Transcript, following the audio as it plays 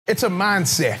It's a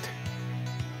mindset.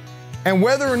 And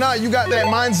whether or not you got that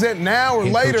mindset now or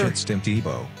later. Coach, it's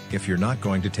Tebow. If you're not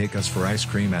going to take us for ice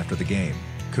cream after the game,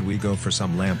 could we go for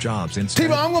some lamb jobs instead?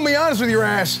 Tebow, I'm going to be honest with your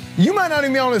ass. You might not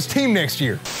even be on this team next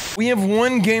year. We have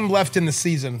one game left in the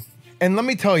season. And let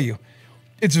me tell you,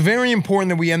 it's very important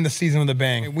that we end the season with a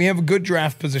bang. We have a good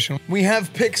draft position. We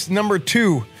have picks number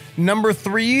 2, number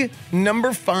 3,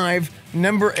 number 5,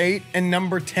 number 8, and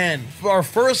number 10. Our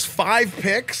first 5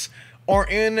 picks are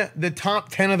in the top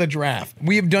 10 of the draft.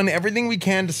 We have done everything we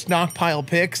can to stockpile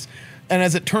picks. And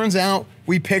as it turns out,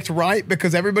 we picked right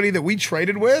because everybody that we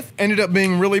traded with ended up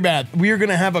being really bad. We are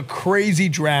gonna have a crazy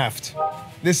draft.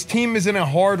 This team is in a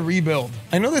hard rebuild.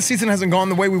 I know this season hasn't gone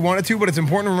the way we want it to, but it's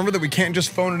important to remember that we can't just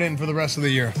phone it in for the rest of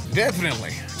the year.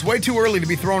 Definitely. It's way too early to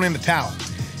be throwing in the towel.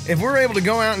 If we're able to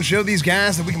go out and show these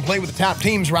guys that we can play with the top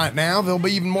teams right now, they'll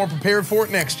be even more prepared for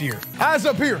it next year. Eyes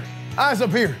up here. Eyes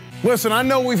up here. Listen, I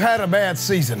know we've had a bad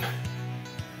season.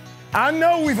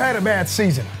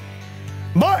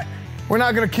 But we're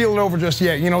not gonna keel it over just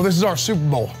yet. You know, this is our Super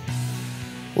Bowl.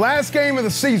 Last game of the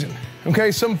season.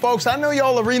 Okay, some folks, I know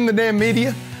y'all are reading the damn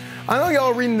media. I know y'all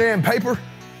are reading the damn paper.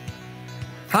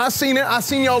 I seen it. I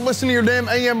seen y'all listen to your damn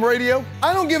AM radio.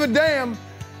 I don't give a damn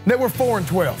that we're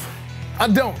 4-12. I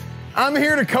don't. I'm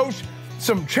here to coach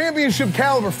some championship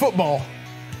caliber football.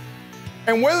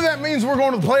 And whether that means we're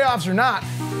going to the playoffs or not,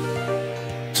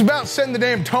 it's about setting the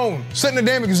damn tone, setting the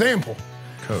damn example.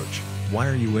 Coach, why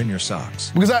are you in your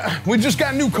socks? Because we just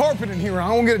got new carpet in here and I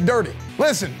don't want to get it dirty.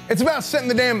 Listen, it's about setting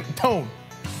the damn tone,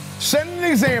 setting an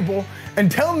example, and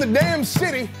telling the damn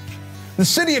city, the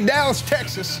city of Dallas,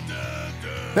 Texas,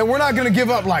 that we're not going to give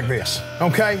up like this,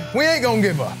 okay? We ain't going to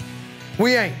give up.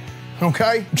 We ain't,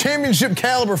 okay? Championship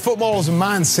caliber football is a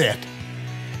mindset.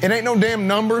 It ain't no damn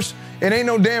numbers. It ain't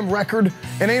no damn record.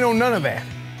 It ain't no none of that.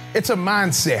 It's a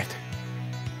mindset.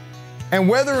 And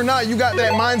whether or not you got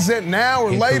that mindset now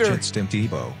or later. Coach, it's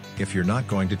Tebow. If you're not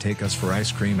going to take us for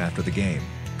ice cream after the game,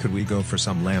 could we go for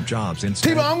some lamb jobs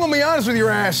instead? Tebow, I'm going to be honest with your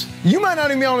ass. You might not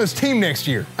even be on this team next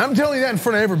year. I'm telling you that in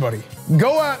front of everybody.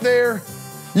 Go out there.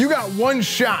 You got one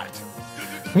shot.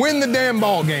 Win the damn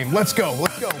ball game. Let's go.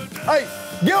 Let's go. Hey,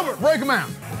 Gilbert, break them out.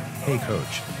 Hey,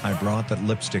 Coach, I brought that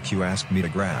lipstick you asked me to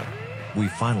grab. We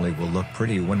finally will look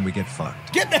pretty when we get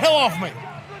fucked. Get the hell off me.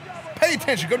 Pay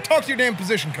attention. Go talk to your damn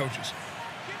position coaches.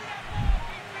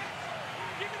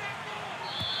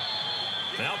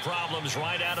 Now problems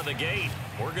right out of the gate.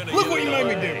 We're gonna look what you made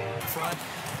me do. Front.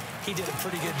 He did a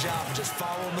pretty good job of just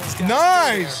following those guys.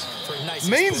 Nice. For a nice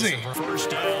Meansy. First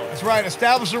down. That's right.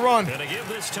 Establish the run. Gonna give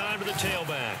this time to the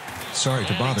tailback. Sorry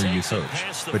to bother you, Coach,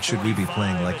 but should we be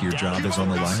playing like your job is on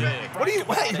the line? What are you?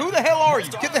 Hey, who the hell are you?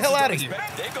 Get the hell out of here.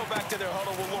 They go back to their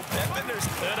huddle with a little pep in their...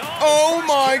 Oh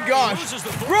my gosh.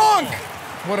 Gronk.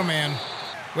 What a man.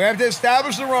 We have to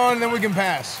establish the run, then we can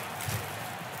pass.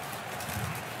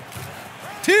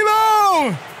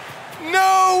 Tebow!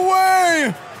 No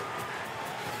way!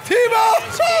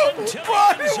 Tebow!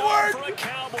 Body work!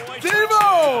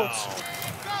 Tebow!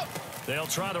 They'll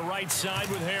try the right side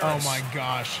with Harris. Oh my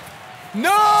gosh.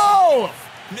 No!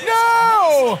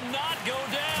 No! Not go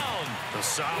down.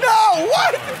 No,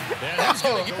 what?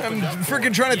 I'm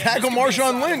freaking trying to tackle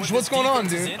Marshawn Lynch. What's going on,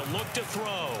 dude? Look to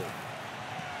throw.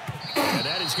 And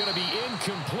that is going to be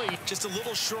incomplete. Just a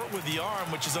little short with the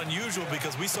arm, which is unusual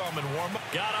because we saw him in warm-up.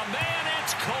 Got a man,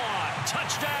 it's caught.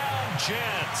 Touchdown,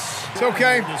 Jets. It's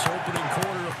okay. This opening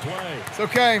quarter of play. It's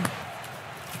okay.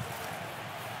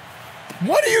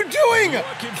 What are you doing?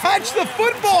 Catch the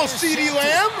football, CeeDee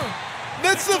Lamb.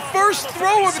 That's the first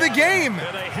throw of the game.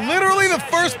 Literally the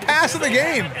first pass of the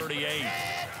game. 38.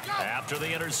 After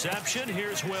the interception,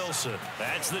 here's Wilson.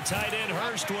 That's the tight end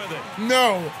Hurst with it.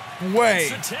 No way.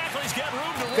 The tackle, he's got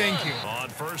room to run. Thank you. On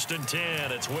 1st and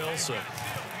 10, it's Wilson.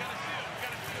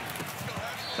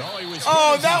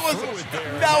 Oh,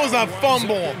 that was a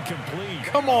fumble.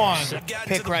 Come on.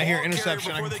 Pick right here,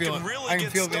 interception. I can feel it. I can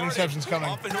feel the interception's coming.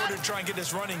 In order to try and get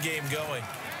this running game going.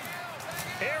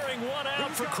 Airing one out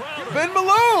for Crowder. Ben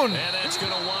Malone. And that's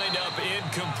going to wind up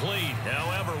incomplete.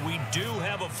 However, we do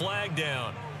have a flag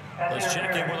down. Let's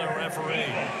check in with our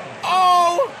referee.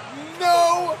 Oh,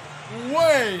 no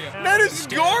way. That is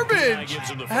garbage.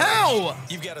 How?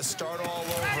 You've got to start all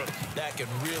over. That can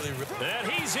really...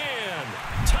 And he's in.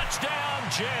 Touchdown,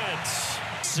 Jets.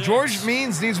 6. George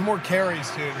Means needs more carries,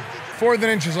 dude. 4th and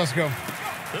inches, let's go.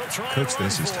 Coach,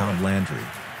 this is Tom Landry.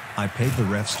 I paid the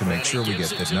refs to make sure we get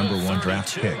the #1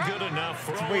 draft pick.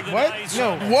 Wait, what?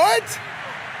 No, what?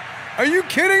 Are you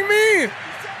kidding me?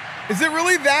 Is it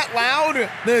really that loud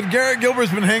that Garrett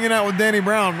Gilbert's been hanging out with Danny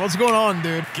Brown? What's going on,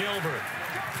 dude? Gilbert.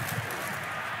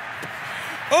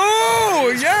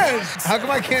 Oh, yes. How come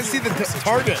I can't see the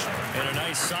target? And a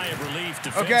nice sigh of relief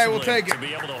defensively Okay, we'll take it. to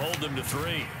be able to hold them to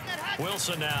 3.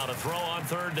 Wilson now to throw on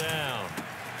 3rd down.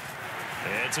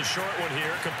 It's a short one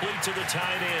here, complete to the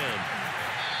tight end.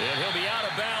 And he'll be out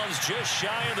of bounds just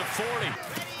shy of the 40.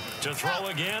 To throw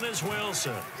again is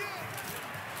Wilson.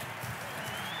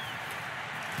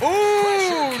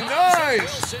 Ooh, nice.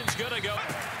 Wilson's going to go.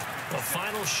 The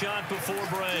final shot before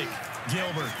break.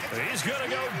 Gilbert. He's going to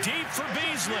go deep for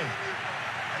Beasley.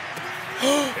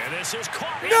 And this is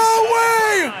caught. No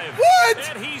way! What?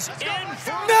 And he's in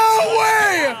for No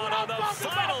way! on the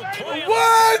final play of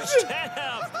What? the first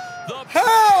half. The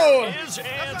How? prayer is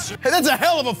answered. Hey, that's a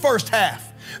hell of a first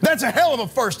half. That's a hell of a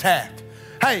first half.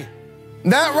 Hey,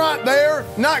 that right there,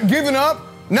 not giving up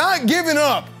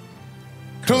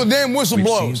till the damn whistle We've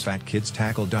blows. seen fat kids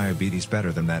tackle diabetes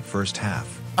better than that first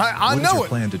half. I What is know your it.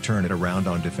 plan to turn it around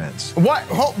on defense?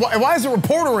 Why is a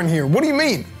reporter in here? What do you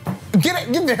mean?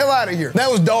 Get the hell out of here. That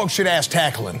was dog shit ass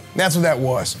tackling. That's what that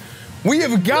was. We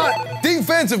have got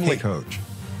defensively. Hey, coach,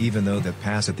 even though the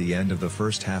pass at the end of the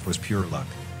first half was pure luck,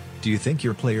 do you think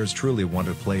your players truly want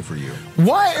to play for you?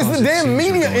 Why is Because the it damn seems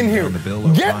you're media going in here? down the bill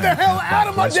of Get the fire hell by out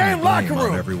of my placing damn the blame locker on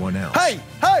room. everyone else.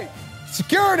 Hey,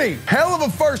 security. Hell of a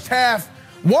first half.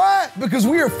 Why? Because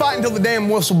we are fighting till the damn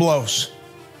whistle blows.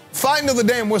 Fighting till the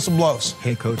damn whistle blows.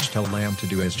 Hey, coach, tell Lamb to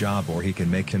do his job or he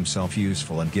can make himself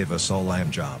useful and give us all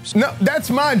Lamb jobs. No, that's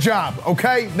my job,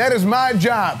 okay? That is my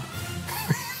job.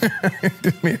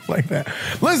 Didn't mean it like that.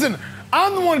 Listen,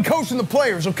 I'm the one coaching the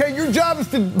players, okay? Your job is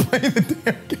to play the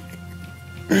damn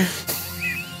game.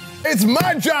 It's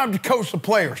my job to coach the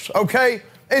players, okay?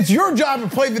 It's your job to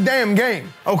play the damn game,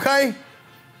 okay?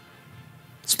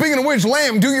 Speaking of which,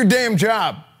 Lamb, do your damn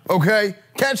job, okay?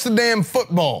 Catch the damn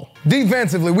football.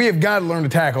 Defensively, we have got to learn to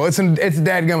tackle. It's a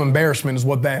dadgum embarrassment is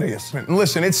what that is. And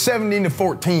listen, it's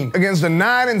 17-14 against a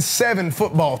 9-7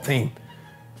 football team.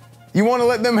 You want to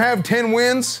let them have 10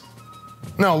 wins?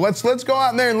 No, let's go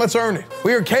out there and let's earn it.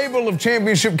 We are capable of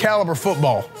championship caliber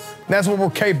football. That's what we're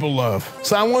capable of.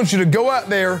 So I want you to go out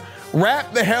there,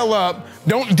 wrap the hell up,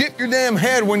 don't dip your damn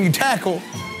head when you tackle.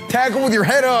 Tackle with your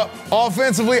head up.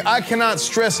 Offensively, I cannot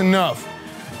stress enough.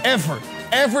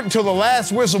 Effort till the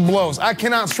last whistle blows. I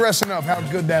cannot stress enough how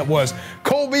good that was.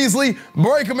 Cole Beasley,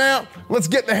 break him out. Let's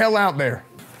get the hell out there.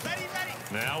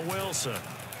 Now Wilson.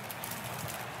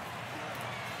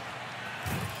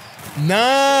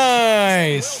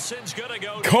 Nice. Wilson's gonna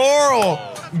go.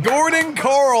 Gordon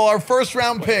Coral, our first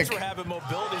round pick. For having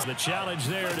mobility. The challenge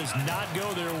there does not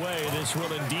go their way. This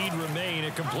will indeed remain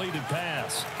a completed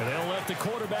pass. And they'll let the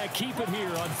quarterback keep it here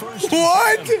on first.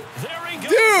 What? There he goes.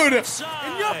 Dude.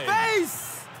 Inside. In your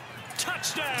face!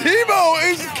 Touchdown.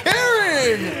 Tebow is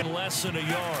carrying. Less than a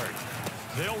yard.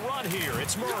 They'll run here.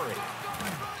 It's Murray.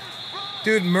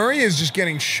 Dude, Murray is just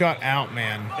getting shut out,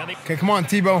 man. Okay, come on,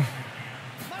 Tebow.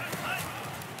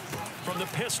 From the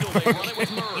pistol, they run it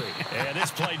with Murray. And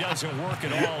this play doesn't work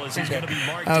at all as he's going to be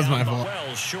marked That was down my fault.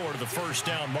 well short of the first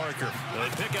down marker. They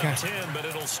pick up 10, but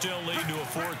it'll still lead to a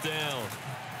 4th down.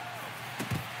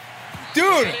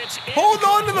 Dude, hold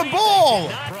on to the ball.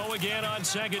 Throw again on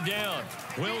 2nd down.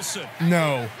 Wilson.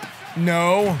 No.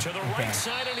 To the right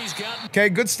side, and he's got. Okay,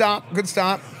 good stop.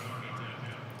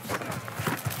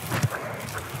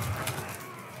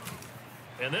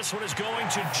 And this one is going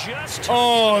to just.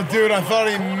 Oh, dude, I thought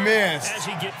he missed. As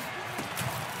he get.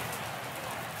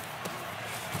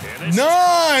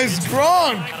 Nice,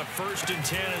 Gronk. Out of 1st and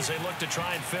 10 as they look to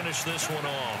try and finish this one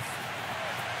off.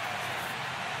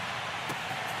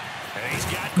 And he's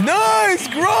got. Nice,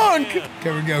 Gronk.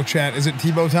 Here we go, chat. Is it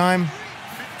Tebow time?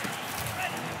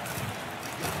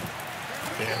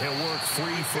 And he'll work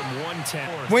free from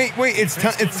 110. Wait, it's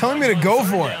telling me to go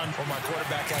for it. Or my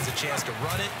quarterback has a chance to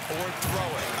run it or throw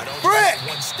it. I don't Frick! just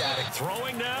one static.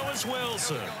 Throwing now is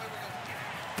Wilson.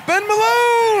 Ben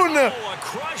Malone. Oh, a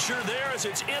crusher there as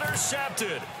it's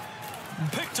intercepted.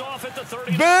 Picked off at the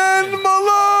 30. Ben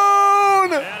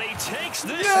Malone. And he takes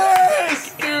this.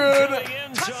 Yes, into dude. the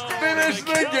end zone. Finish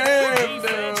the game,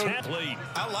 Defense dude.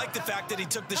 I like the fact that he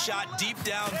took the shot deep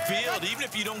downfield. Even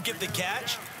if you don't get the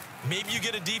catch, maybe you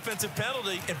get a defensive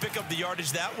penalty and pick up the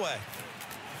yardage that way.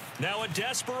 Now a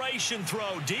desperation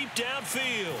throw deep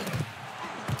downfield.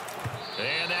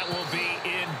 And that will be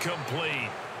incomplete.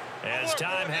 As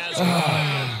time has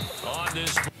gone on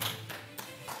this.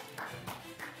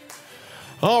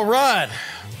 All right.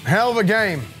 Hell of a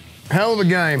game.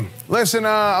 Listen,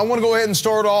 I want to go ahead and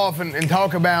start off and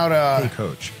talk about Hey,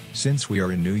 coach, since we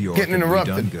are in New York getting and we've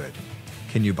interrupted. done good,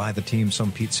 can you buy the team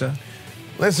some pizza?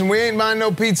 Listen, we ain't buying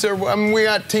no pizza. I mean, we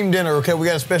got team dinner, okay? We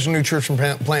got a special nutrition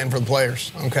plan for the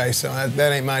players, okay? So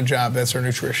that ain't my job. That's our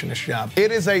nutritionist job.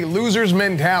 It is a loser's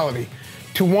mentality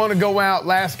to want to go out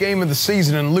last game of the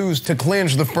season and lose to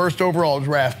clinch the first overall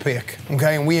draft pick,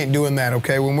 okay? And we ain't doing that,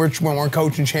 okay? When we're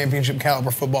coaching championship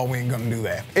caliber football, we ain't going to do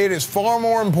that. It is far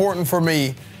more important for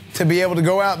me to be able to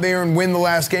go out there and win the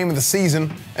last game of the season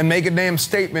and make a damn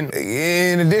statement.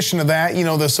 In addition to that, you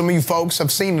know, there's some of you folks, I've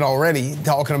seen it already,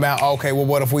 talking about, okay, well,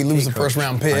 what if we lose the first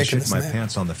round pick? I shit my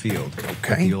pants on the field.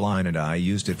 Okay. The line and I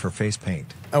used it for face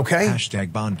paint. Okay.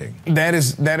 Hashtag bonding. That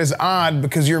is odd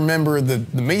because you're a member of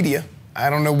the media. I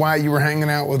don't know why you were hanging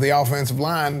out with the offensive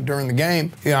line during the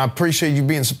game. You know, I appreciate you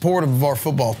being supportive of our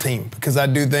football team because I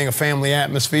do think a family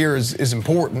atmosphere is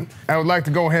important. I would like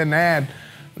to go ahead and add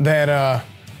that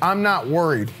I'm not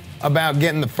worried about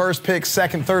getting the first pick,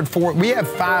 second, third, fourth. We have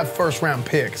 5 first-round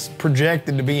picks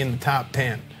projected to be in the top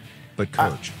 10. But,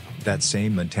 Coach, that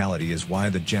same mentality is why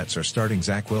the Jets are starting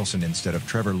Zach Wilson instead of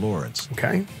Trevor Lawrence.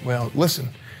 Okay, well, listen,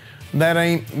 that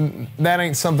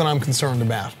ain't something I'm concerned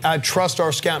about. I trust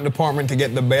our scouting department to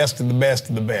get the best of the best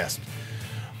of the best.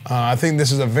 I think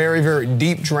this is a very, very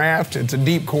deep draft. It's a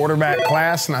deep quarterback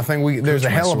class, and I think there's a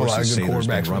hell of a lot of good quarterbacks. There's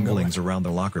been rumblings around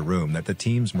the locker room that the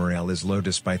team's morale is low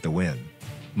despite the win.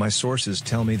 My sources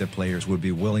tell me the players would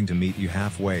be willing to meet you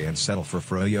halfway and settle for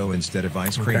froyo instead of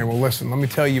ice cream. Okay, well, listen, let me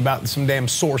tell you about some damn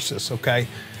sources, okay?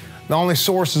 The only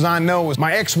sources I know is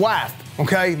my ex-wife,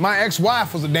 okay? My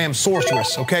ex-wife was a damn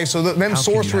sorceress, okay? So them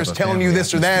sorcerers telling you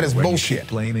this or that is bullshit. You keep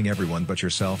blaming everyone but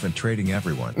yourself and trading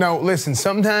everyone. No, listen,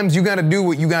 sometimes you got to do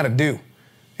what you got to do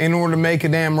in order to make a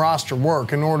damn roster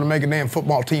work, in order to make a damn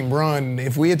football team run.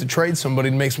 If we had to trade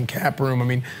somebody to make some cap room, I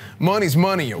mean, money's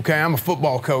money, okay? I'm a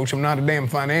football coach. I'm not a damn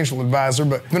financial advisor,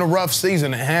 but it's been a rough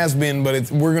season. It has been, but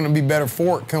we're going to be better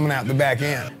for it coming out the back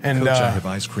end. And, Coach, I have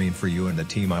ice cream for you and the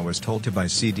team. I was told to buy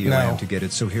CDOM to get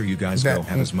it, so here you guys go.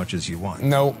 Have as much as you want.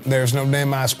 No, there's no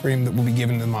damn ice cream that will be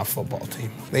given to my football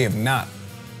team. They have not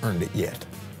earned it yet.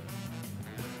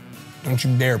 Don't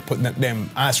you dare put that damn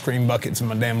ice cream buckets in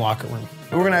my damn locker room.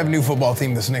 We're going to have a new football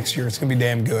team this next year. It's going to be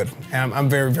damn good. And I'm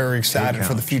very, very excited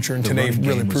for the future, and today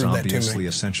really proved that to me. Was obviously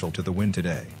essential to the win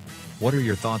today. What are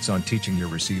your thoughts on teaching your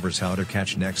receivers how to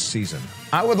catch next season?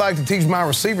 I would like to teach my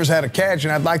receivers how to catch,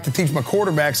 and I'd like to teach my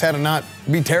quarterbacks how to not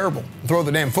be terrible and throw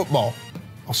the damn football.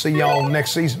 I'll see y'all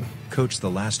next season. Coach, the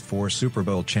last 4 Super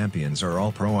Bowl champions are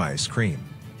all pro ice cream.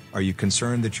 Are you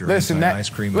concerned that your ice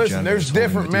cream agenda there's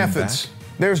different methods.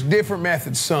 There's different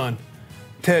methods, son,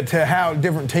 to how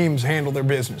different teams handle their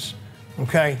business,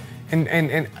 okay?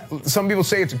 And some people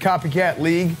say it's a copycat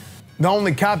league. The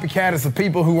only copycat is the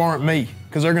people who aren't me,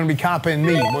 because they're going to be copying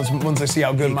me once they see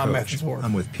how good my methods work.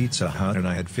 I'm with Pizza Hut, and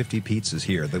I had 50 pizzas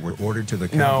here that were ordered to the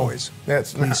Cowboys.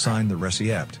 Please sign the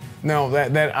receipt. No,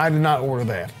 that I did not order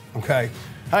that, okay?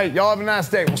 Hey, y'all have a nice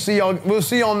day. We'll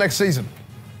see y'all next season.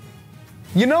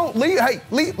 You know, leave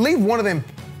one of them.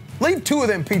 Leave 2 of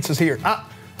them pizzas here.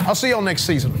 I'll see y'all next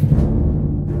season.